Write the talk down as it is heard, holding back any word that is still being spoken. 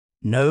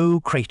No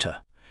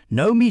crater,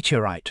 no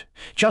meteorite,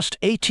 just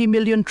 80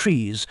 million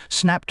trees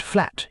snapped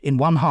flat in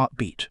one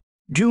heartbeat.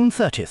 June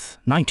 30th,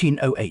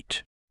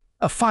 1908.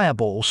 A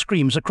fireball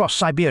screams across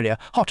Siberia,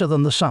 hotter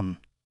than the sun.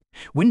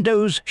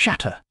 Windows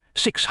shatter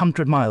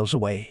 600 miles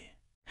away.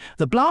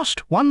 The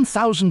blast,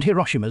 1,000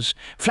 Hiroshimas,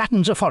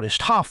 flattens a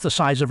forest half the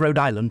size of Rhode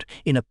Island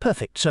in a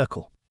perfect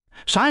circle.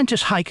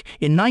 Scientists hike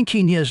in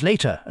 19 years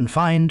later and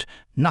find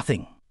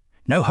nothing.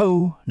 No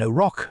hoe, no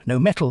rock, no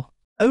metal,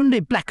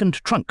 only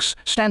blackened trunks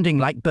standing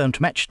like burnt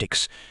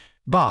matchsticks,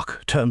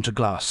 bark turned to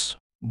glass.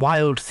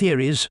 Wild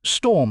theories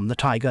storm the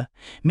Tiger,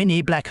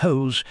 mini black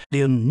holes,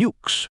 the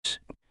nukes,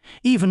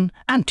 even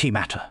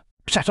antimatter.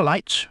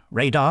 Satellites,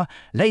 radar,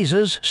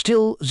 lasers,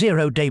 still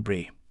zero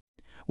debris.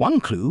 One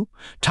clue,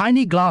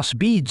 tiny glass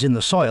beads in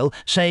the soil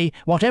say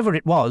whatever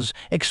it was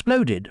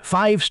exploded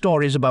 5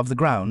 stories above the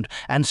ground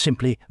and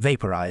simply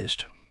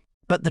vaporized.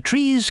 But the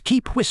trees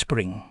keep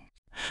whispering.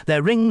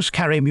 Their rings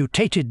carry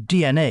mutated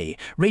DNA,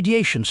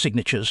 radiation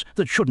signatures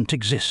that shouldn't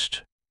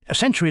exist. A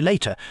century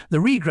later, the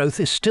regrowth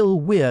is still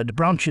weird,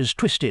 branches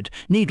twisted,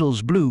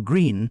 needles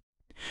blue-green.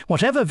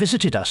 Whatever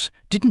visited us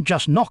didn't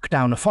just knock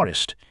down a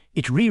forest,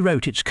 it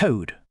rewrote its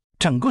code.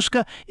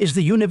 Tunguska is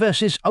the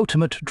universe's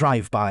ultimate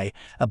drive-by,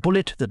 a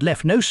bullet that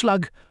left no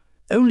slug,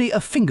 only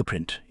a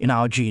fingerprint in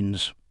our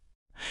genes.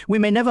 We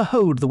may never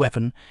hold the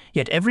weapon,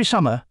 yet every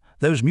summer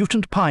those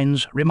mutant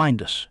pines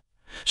remind us.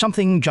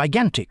 Something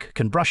gigantic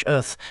can brush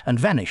Earth and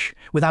vanish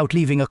without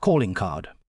leaving a calling card.